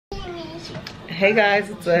Hey guys,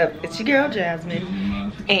 what's up? It's your girl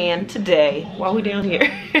Jasmine, and today while we're down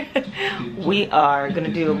here we are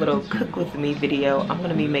gonna do a little cook with me video. I'm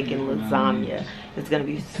gonna be making lasagna. It's gonna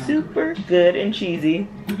be super good and cheesy.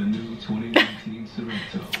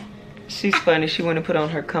 She's funny. She went to put on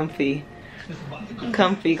her comfy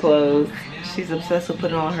clothes. She's obsessed with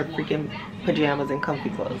putting on her freaking pajamas and comfy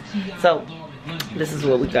clothes. So this is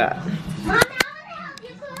what we got.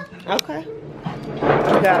 Okay.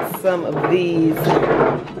 We got some of these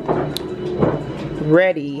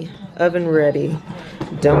ready, oven ready.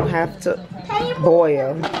 Don't have to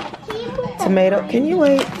boil. Tomato, can you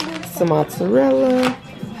wait? Some mozzarella,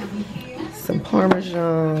 some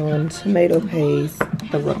Parmesan, tomato paste,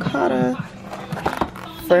 the ricotta,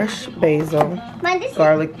 fresh basil,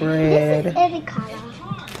 garlic bread,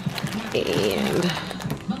 and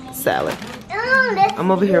salad.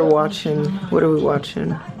 I'm over here watching, what are we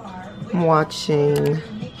watching? I'm watching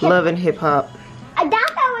Love and Hip Hop.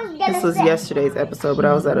 This was yesterday's episode, but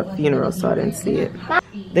I was at a funeral, so I didn't see it.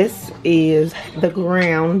 This is the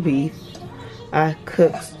ground beef. I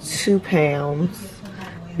cooked 2 pounds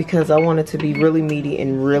because I want it to be really meaty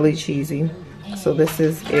and really cheesy. So this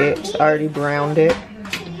is it. I already browned it.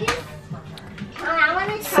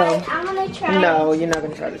 So, no, you're not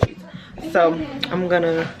gonna try the cheese. So I'm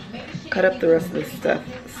gonna cut up the rest of this stuff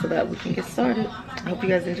so that we can get started. I hope you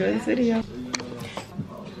guys enjoy this video.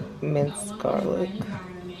 Minced garlic.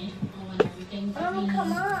 Oh,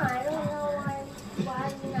 come on. I don't know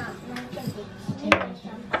why you're not making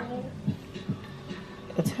something.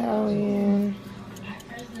 Italian. I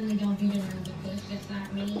personally don't be around the bush, that's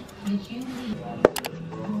not me.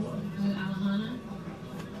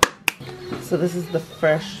 So this is the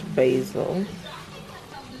fresh basil.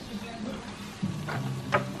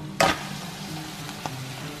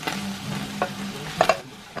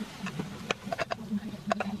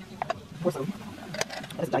 Pour some.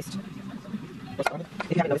 That is diced.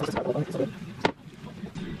 If you haven't noticed, it's good.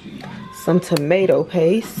 Some tomato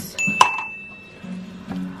paste.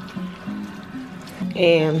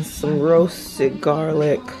 And some roasted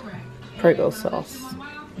garlic Prego sauce.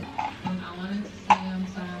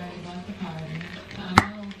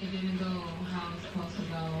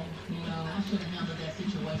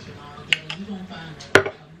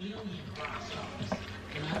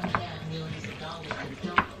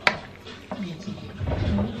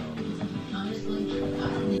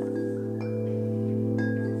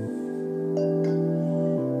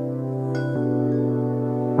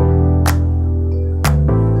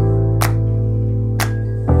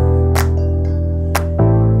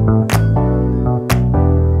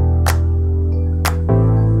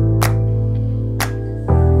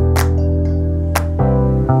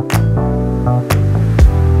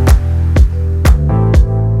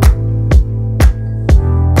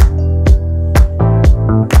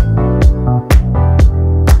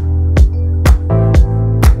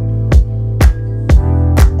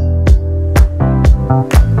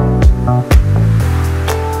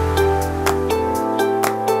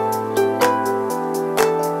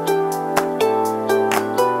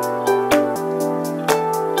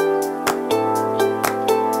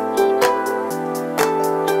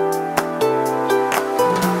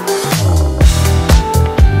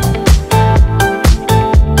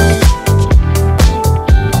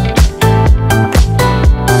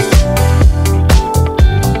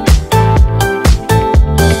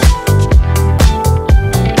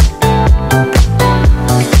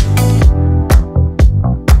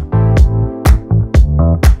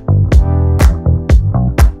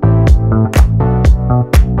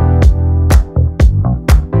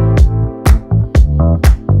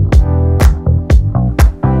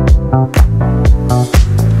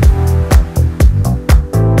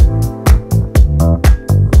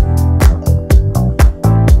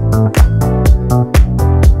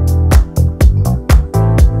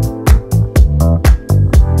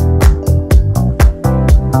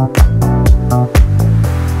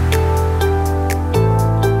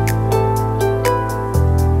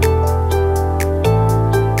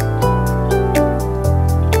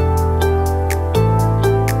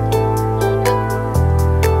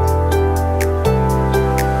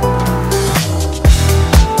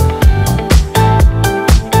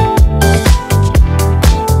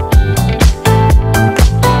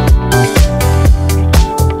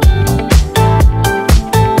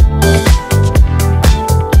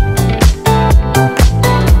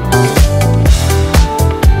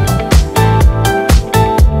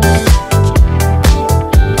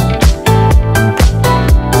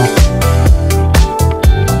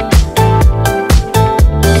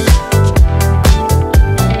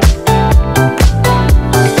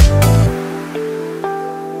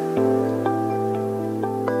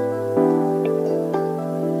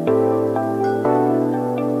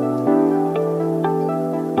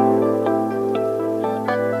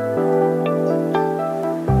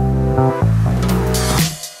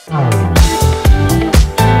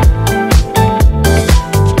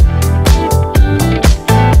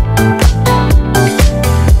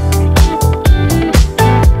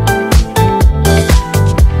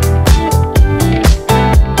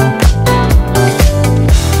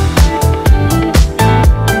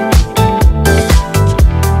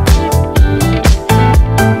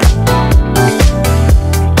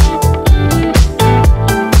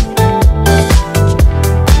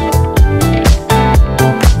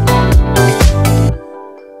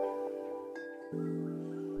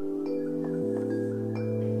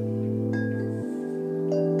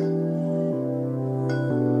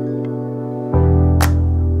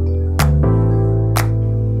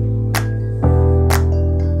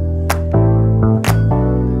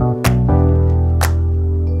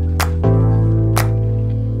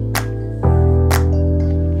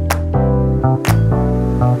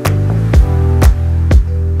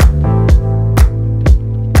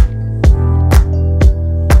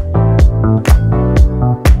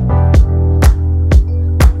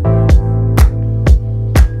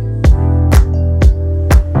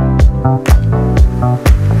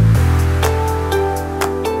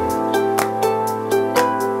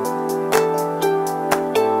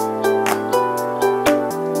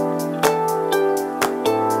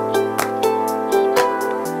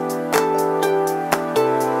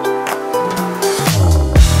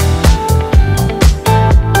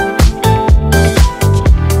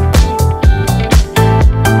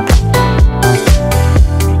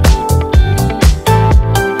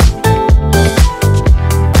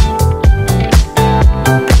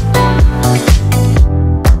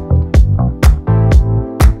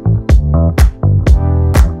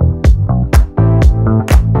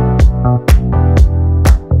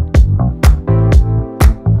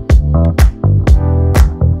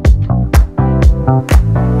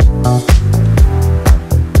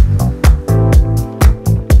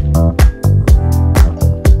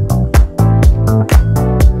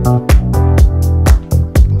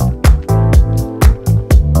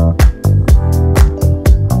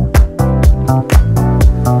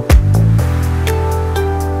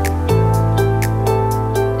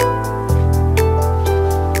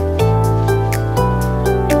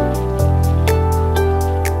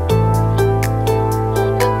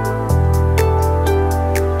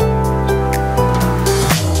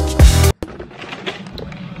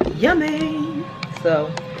 Yummy. So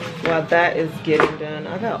while that is getting done,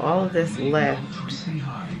 I got all of this left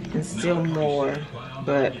and still more,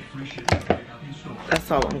 but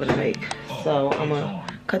that's all I'm gonna make. So I'm gonna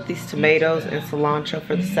cut these tomatoes and cilantro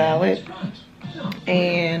for the salad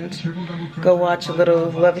and go watch a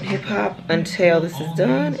little Love and Hip Hop until this is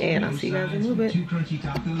done, and I'll see you guys in a little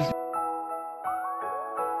bit.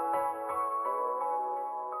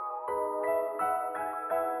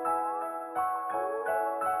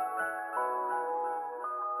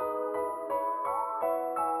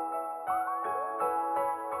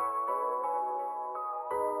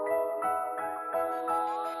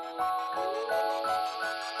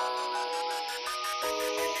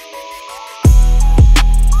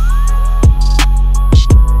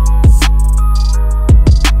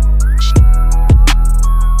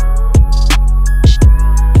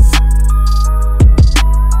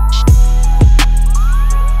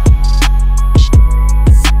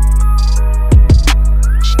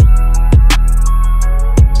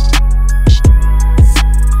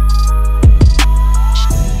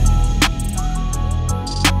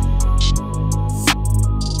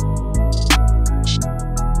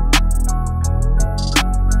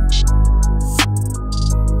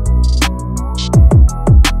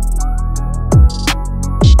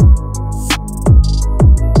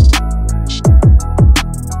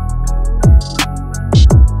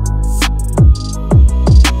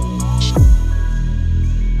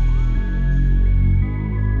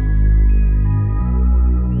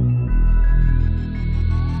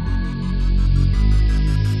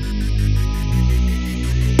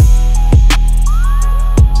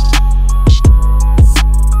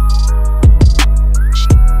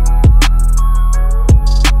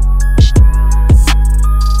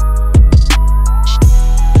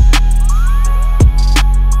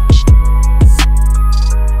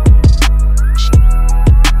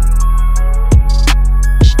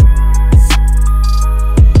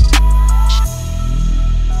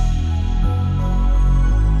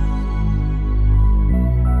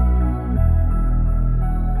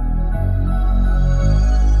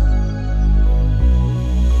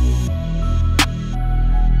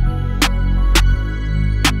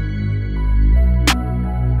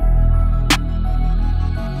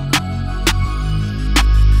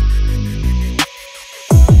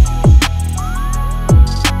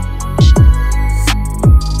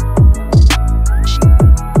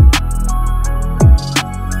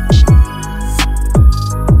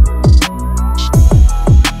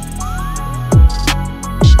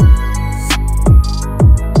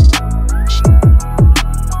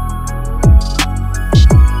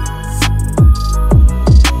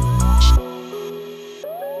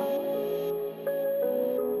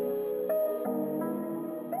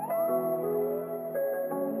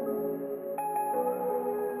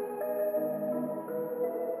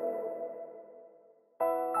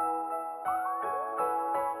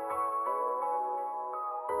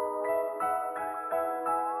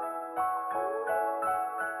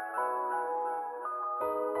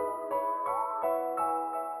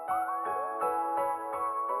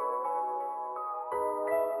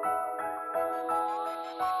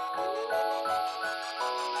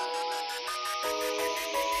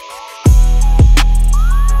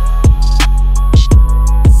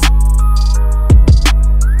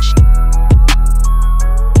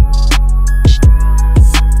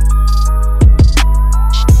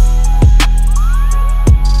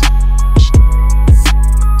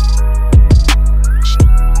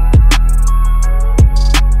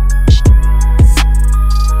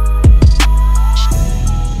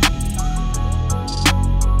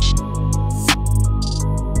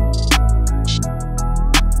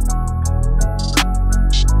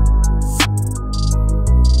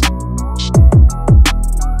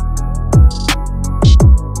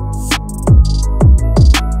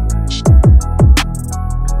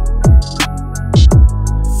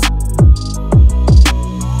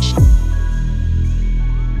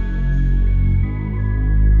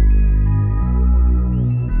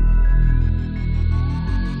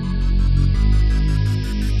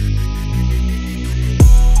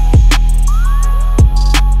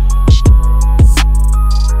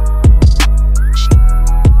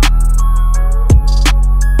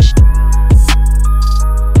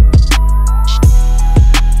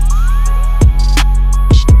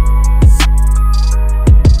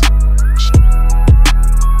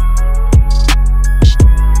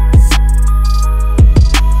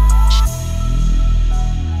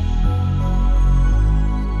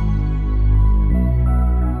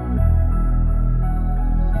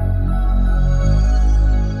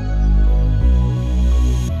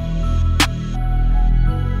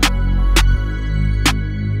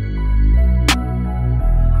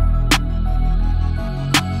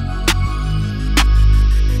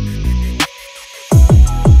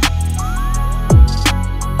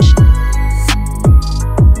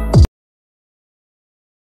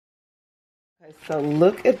 So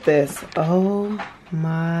look at this. Oh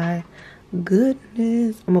my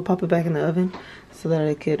goodness. I'm gonna pop it back in the oven so that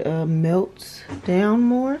it could melt down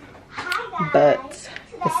more. Hi guys. But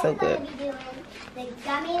it's so good. I'm gonna be doing the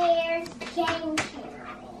gummy bears game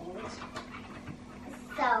challenge.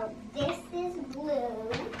 So this is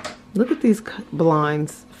blue. Look at these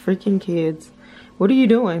blinds. Freaking kids. What are you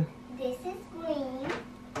doing? This is green.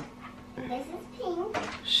 This is pink.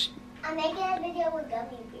 Shh. I'm making a video with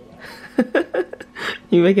gummy bears.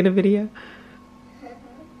 You making a video?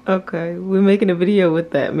 Okay, we're making a video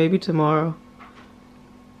with that. Maybe tomorrow.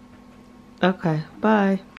 Okay,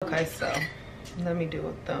 bye. Okay, so let me do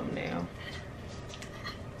a thumbnail.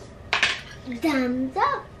 Thumbs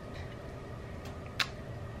up.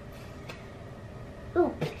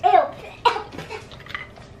 Ooh, ew.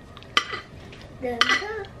 Thumbs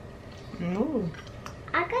up. Ooh.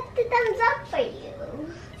 I got the thumbs up for you.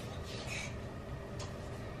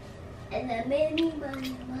 And then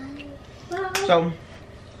money. So,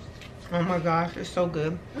 oh my gosh, it's so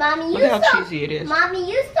good. Mommy, Look at how cheesy it is.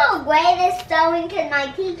 Mommy, you so great at sewing because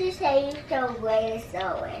my teacher said you're so great at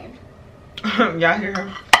sewing. Y'all hear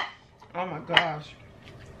her? Oh my gosh.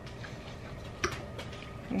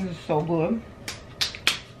 This is so good.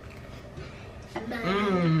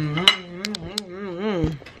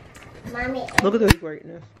 Mommy, Look at this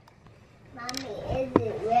greatness. Mommy, is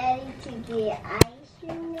it ready to get ice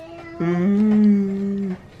cream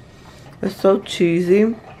now? It's so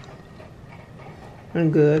cheesy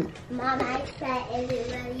and good. Mom, I said, is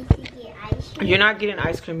it ready to get ice cream? You're not getting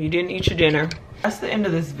ice cream. You didn't eat your dinner. That's the end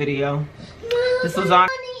of this video. Mom, This lasagna.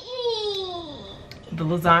 I The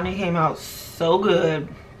lasagna came out so good.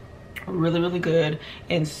 Really good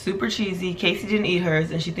and super cheesy. Casey didn't eat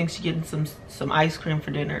hers and she thinks she's getting some ice cream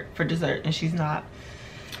for dessert, and she's not.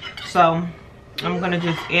 So I'm gonna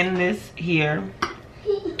just end this here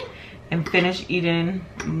and finish eating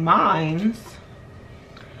mine.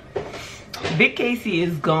 Big Casey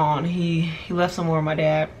is gone. He left some more with my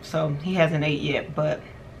dad, so he hasn't ate yet, but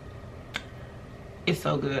it's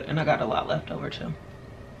so good, and I got a lot left over too.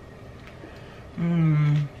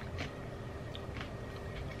 Mom,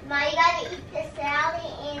 you gotta eat the salad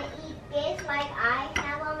and eat this like I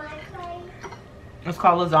have on my plate. It's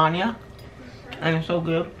called lasagna, and it's so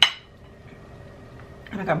good.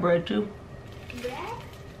 And I got bread too.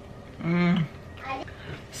 Bread?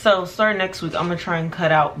 So starting next week, I'm gonna try and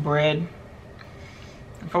cut out bread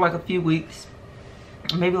for like a few weeks,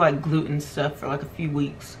 maybe like gluten stuff for like a few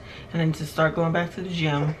weeks, and then to start going back to the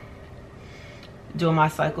gym, doing my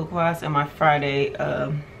cycle class and my Friday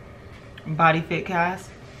body fit class,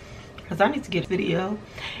 because I need to get a video.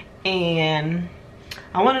 And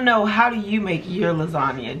I want to know, how do you make your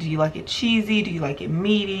lasagna? Do you like it cheesy? Do you like it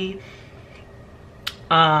meaty?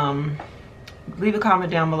 Leave a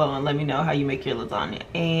comment down below and let me know how you make your lasagna.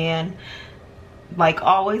 And like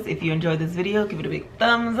always, if you enjoyed this video, give it a big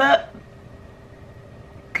thumbs up.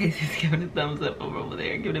 Casey's giving a thumbs up over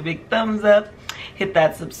there. Give it a big thumbs up. Hit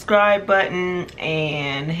that subscribe button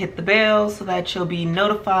and hit the bell so that you'll be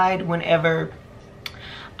notified whenever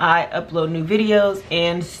I upload new videos.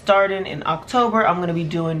 And starting in October, I'm gonna be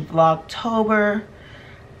doing Vlogtober.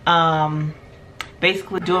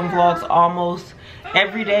 Basically doing vlogs almost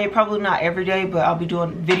every day. Probably not every day, but I'll be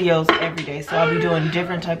doing videos every day. So I'll be doing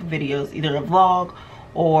different type of videos, either a vlog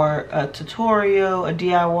or a tutorial, a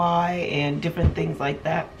DIY, and different things like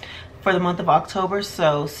that for the month of October.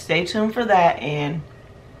 So stay tuned for that, and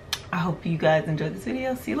I hope you guys enjoyed this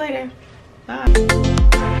video. See you later. Bye.